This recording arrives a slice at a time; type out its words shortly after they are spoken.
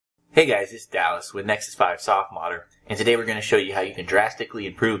Hey guys, it's Dallas with Nexus 5 softModder, and today we're going to show you how you can drastically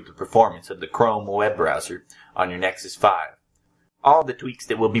improve the performance of the Chrome web browser on your Nexus 5. All the tweaks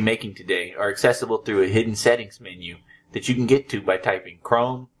that we'll be making today are accessible through a hidden settings menu that you can get to by typing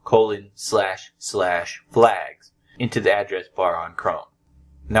Chrome://flags into the address bar on Chrome.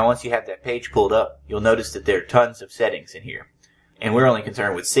 Now once you have that page pulled up, you'll notice that there are tons of settings in here, and we're only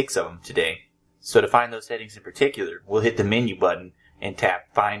concerned with 6 of them today. So to find those settings in particular, we'll hit the menu button and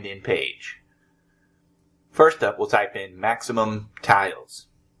tap Find in Page. First up, we'll type in Maximum Tiles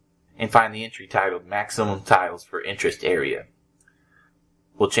and find the entry titled Maximum Tiles for Interest Area.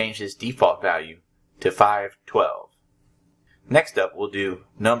 We'll change this default value to 512. Next up, we'll do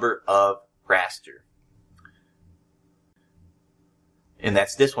Number of Raster. And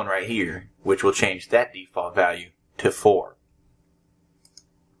that's this one right here, which will change that default value to 4.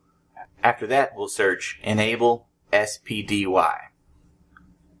 After that, we'll search Enable SPDY,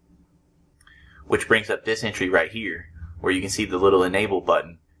 which brings up this entry right here, where you can see the little enable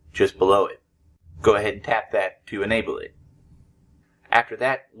button just below it. Go ahead and tap that to enable it. After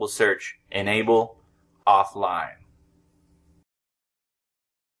that, we'll search Enable Offline.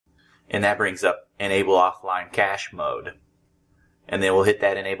 And that brings up Enable Offline Cache Mode. And then we'll hit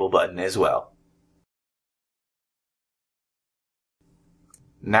that enable button as well.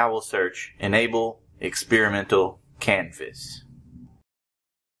 Now we'll search Enable Experimental Canvas.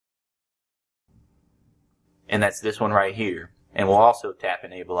 And that's this one right here. And we'll also tap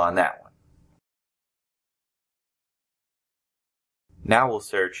enable on that one. Now we'll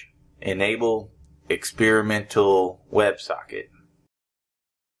search Enable Experimental WebSocket.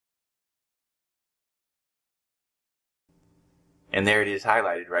 And there it is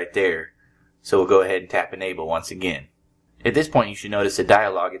highlighted right there. So we'll go ahead and tap enable once again. At this point you should notice a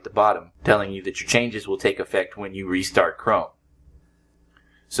dialog at the bottom telling you that your changes will take effect when you restart Chrome.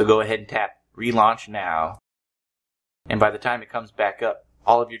 So go ahead and tap Relaunch Now. And by the time it comes back up,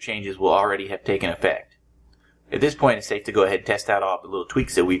 all of your changes will already have taken effect. At this point, it's safe to go ahead and test out all the little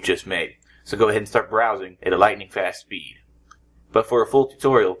tweaks that we've just made. So go ahead and start browsing at a lightning fast speed. But for a full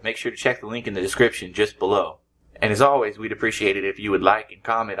tutorial, make sure to check the link in the description just below. And as always, we'd appreciate it if you would like and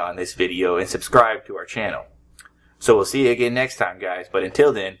comment on this video and subscribe to our channel. So we'll see you again next time, guys. But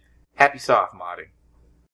until then, happy soft modding.